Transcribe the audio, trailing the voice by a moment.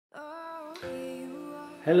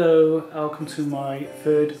Hello, welcome to my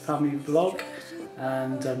third family vlog,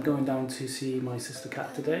 and I'm going down to see my sister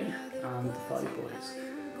Kat today and the 5 boys.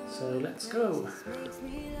 So let's go.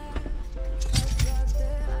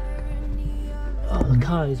 Oh, the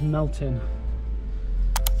car is melting.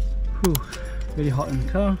 Whew, really hot in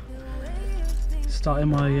the car. Starting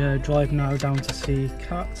my drive now down to see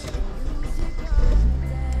Kat,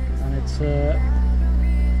 and it's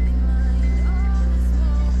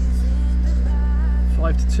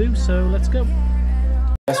 5 to 2, so let's go.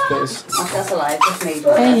 Yes, please. That's alive, just made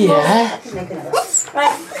Hey, yeah.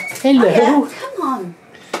 Right. Hello. Oh, yeah. Come on.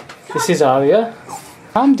 This is Aria.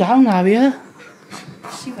 Calm down, Aria.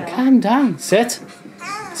 She will. Calm down. Sit.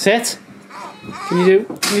 Sit. Can you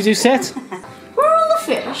do sit? Where are all the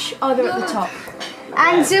fish? Oh, they're at the top.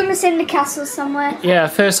 And Zuma's in the castle somewhere. Yeah,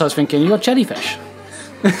 at first I was thinking, you got jellyfish.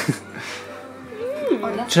 Do you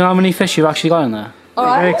know how many fish you've actually got in there?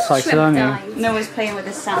 Alright. Very excited, aren't you? Noah's playing with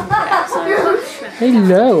the sound for it,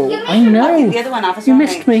 Hello. I know. the other one off as You well,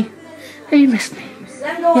 missed me. Oh, you missed me.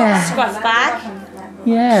 Yeah. Squash back.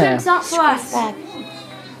 Yeah. It's not for us.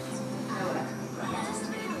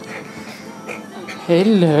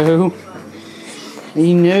 Hello.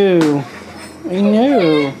 I know. I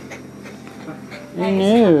know. I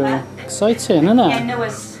know. Exciting, isn't it? Yeah,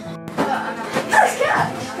 Noah's.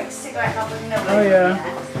 Oh yeah.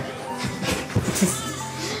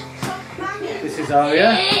 This is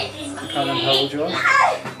Aria. Can't hold you on.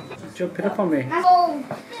 Jumping up on me.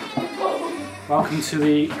 Welcome to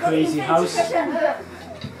the crazy house.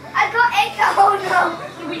 I got it. Oh no.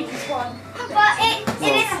 The weakest one. But it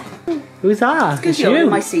is. Who's that? It's You're you. on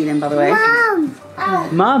my ceiling, by the way. Mum.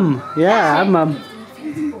 Mum. Yeah, I'm Mum.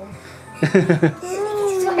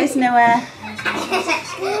 It's Noah.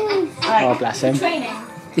 Oh, bless him.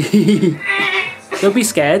 Don't be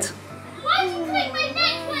scared. Why did you make my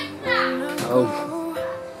neck like that? Oh.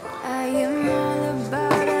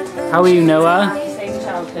 How are you, Noah? Same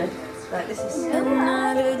childhood. Right, this is.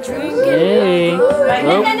 Hey. Right,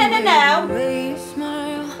 Oh, no.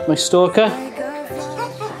 my stalker.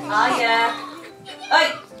 Oh, yeah. Oi,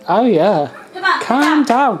 Oh yeah. come on. Calm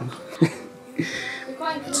down.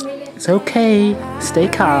 It's okay. Stay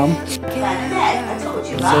calm. I told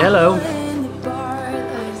you Say that. hello.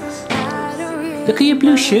 Look at your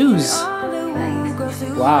blue shoes.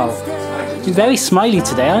 Wow. You're very smiley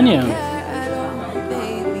today, aren't you?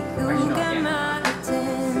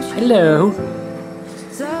 Hello.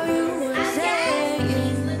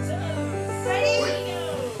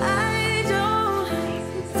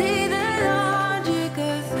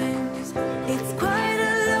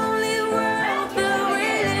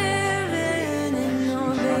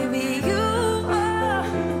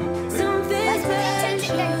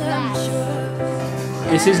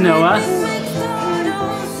 This is Noah.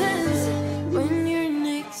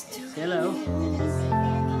 Hello.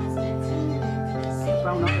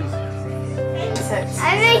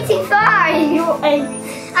 I'm 85. You're 8.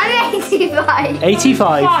 I'm 85.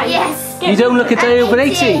 85. Yes. You don't look a day over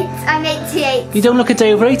 80. I'm 88. You don't look a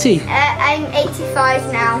day over 80. I'm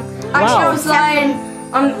 85 now. Wow. I was lying.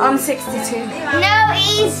 I'm 62. No,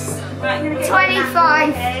 he's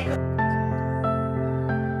 25.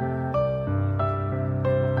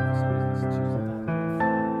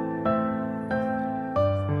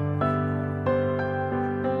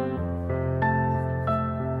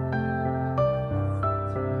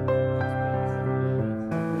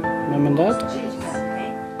 Mum and Dad.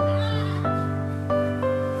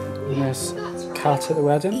 And there's Kat at the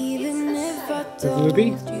wedding with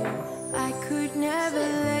Ruby.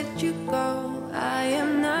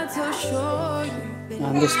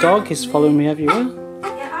 And this dog is following me everywhere.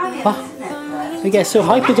 Ah, you get so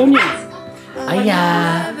hyper, don't you?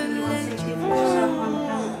 Hiya.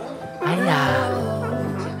 Hiya.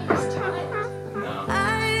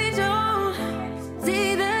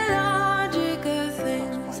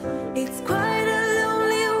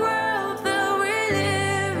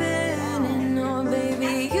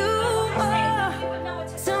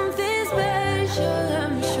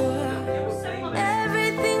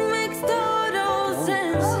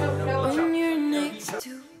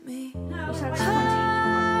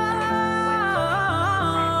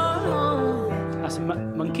 That's a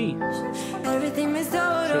monkey. That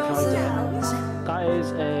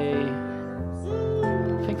is a...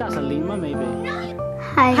 I think that's a lemur, maybe.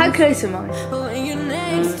 Hi. How close am I? You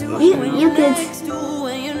good.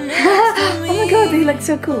 Oh my god, they look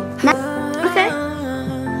so cool. Okay.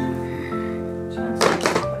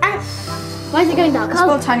 Why is it going dark? It's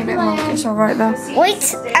got a tiny bit more. It's alright though.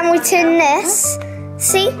 Wait, and we turn this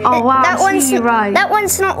See? Oh wow, that one's right. that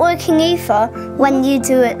one's not working either when you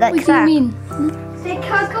do it like What that. do you mean? They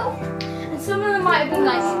cuddle. And some of them might have been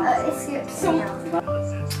like some.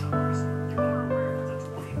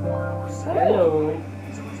 Hello.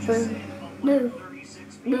 No.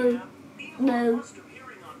 No. No. No.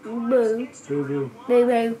 Boo boo. No.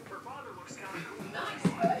 No.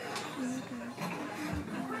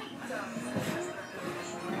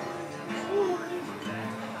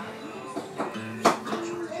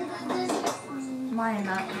 Mine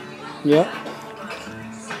that. Yeah.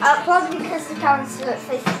 Probably because the council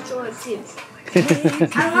faces Joy too.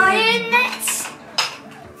 Am I in it?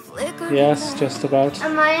 Yes, just about.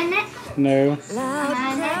 Am I in it? No. Am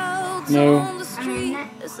I in it? No. I'm in it.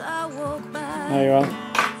 There you are.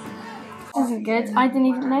 This isn't good. I didn't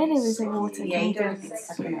even know there was a water kingdom.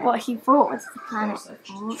 What he thought was the planet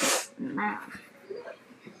before. Now.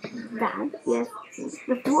 Dad, yes.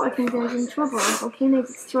 The water kingdom is in trouble. Volcanoes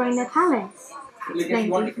destroying their palace.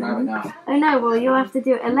 Explained Ethan. Oh no, well you'll have to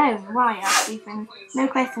do it alone. Why? asked Ethan. No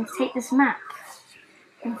questions, take this map.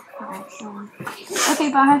 Okay,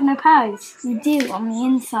 but I have no powers. You do on the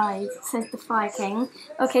inside, says the Fire King.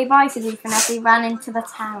 Okay, bye, said Ethan as he ran into the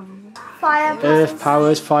town. Fire Earth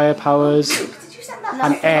powers, fire powers,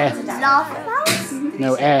 and air. Lava powers?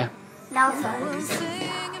 No, air. Lava.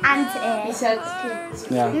 And air.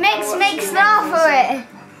 Yeah. Makes lava it.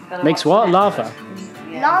 Makes what? Lava.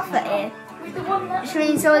 Lava air. Which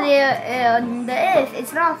means all the air on the earth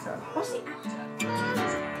is lava.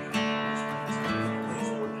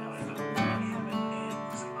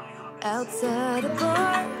 Outside a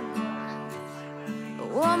bar, a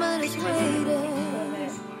woman is waiting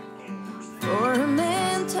for a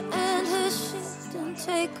man to end his shift and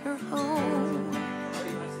take her home.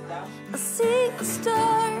 I see a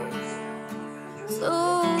star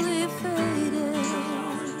slowly fading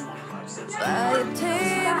by a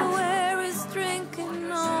table where he's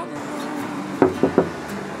drinking all alone.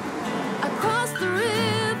 I cross the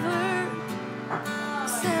river, the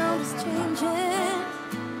sound is changing.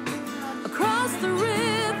 Across the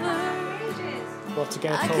river, What to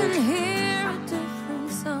get I told? can hear a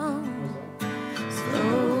different song.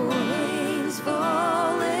 Slow rains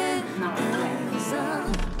falling as I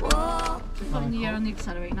walk. Foot on the on the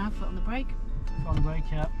accelerator now, foot on the brake. On the brake,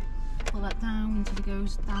 yeah. Pull that down until it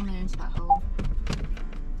goes down there into that hole.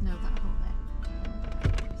 No, that hole there.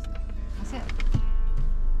 That's it.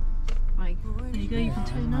 Right, there you go, you can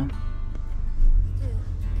turn now.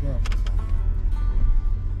 Yeah.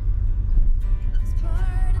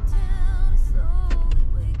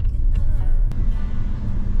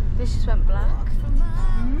 This just went black.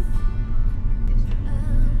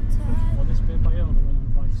 Well, this bit by here, the one on the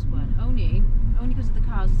bikes. Well, only because of the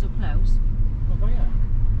cars are so close. Oh, by here?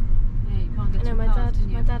 Yeah, you can't get I know to my cars, dad. can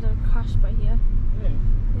you? My dad had crashed by here. Yeah.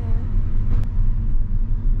 Yeah.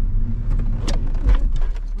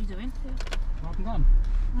 What are you doing? What happened then?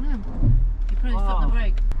 I know. You put his foot on the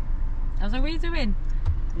brake. I was like, what are you doing?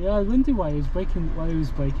 Yeah, I wondered why he was braking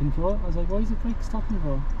for. I was like, why is the brake stopping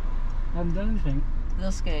for? I haven't done anything.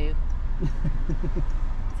 They'll scare you. I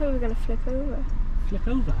thought we were going to flip over. Flip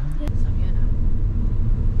over? Yeah. So, yeah, no.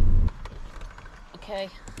 Okay.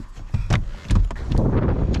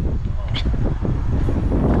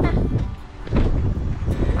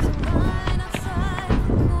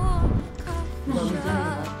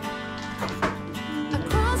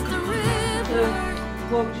 Across the river,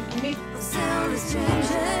 the sound is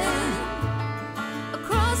changing.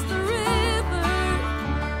 Across the river,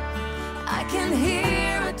 I can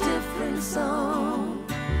hear a different song.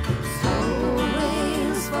 Slow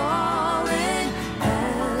rains falling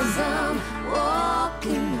as I'm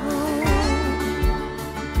walking home.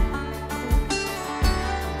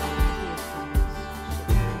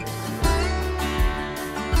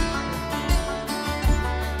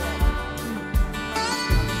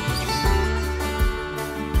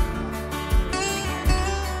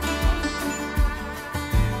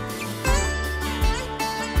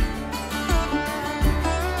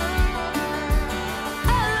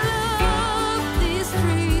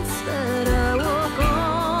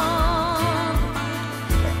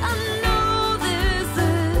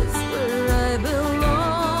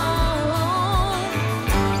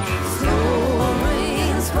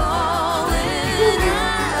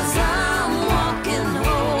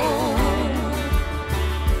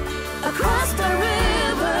 Across the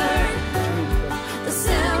river, the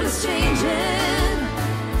sound is changing.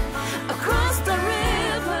 Across the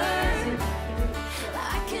river,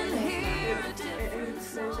 I can hear a different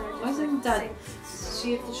song. Why isn't Dad?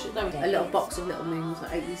 She had a little box of little moons,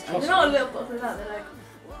 like 80s. They're not a little box like that, they're like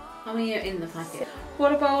How many are in the packet?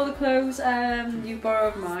 What about all the clothes you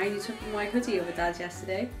borrowed mine? You took my hoodie over Dad's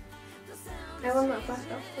yesterday. I want that back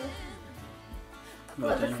after.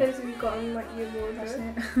 What are the clothes have you got in like your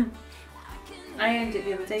wardrobe? I owned it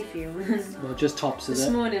the other day for you. Well, just tops, is This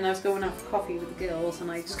it? morning I was going out for coffee with the girls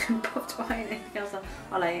and I just couldn't put to buy anything else.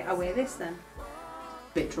 I'll wear this then.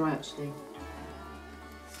 Bit dry actually.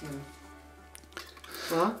 So.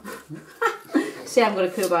 What? See, I've got a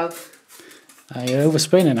Kubo. You're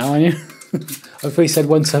overspraying it now, aren't you? I've probably said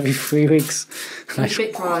once every 3 weeks. It's a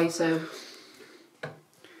bit dry, so.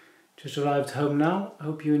 Just arrived home now.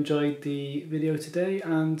 Hope you enjoyed the video today,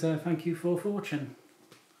 and thank you for watching.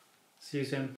 See you soon.